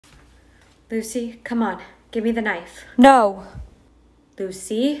Lucy, come on. Give me the knife. No.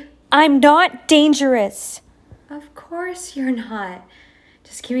 Lucy? I'm not dangerous. Of course you're not.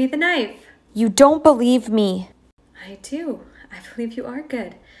 Just give me the knife. You don't believe me. I do. I believe you are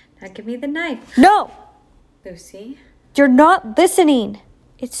good. Now give me the knife. No! Lucy? You're not listening.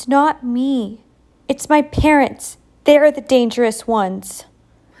 It's not me. It's my parents. They're the dangerous ones.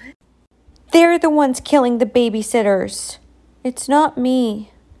 What? They're the ones killing the babysitters. It's not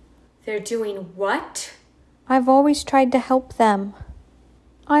me. They're doing what? I've always tried to help them.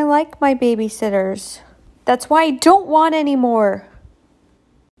 I like my babysitters. That's why I don't want any more.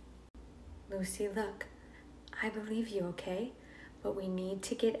 Lucy, look. I believe you, okay? But we need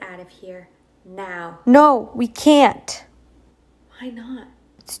to get out of here now. No, we can't. Why not?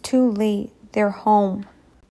 It's too late. They're home.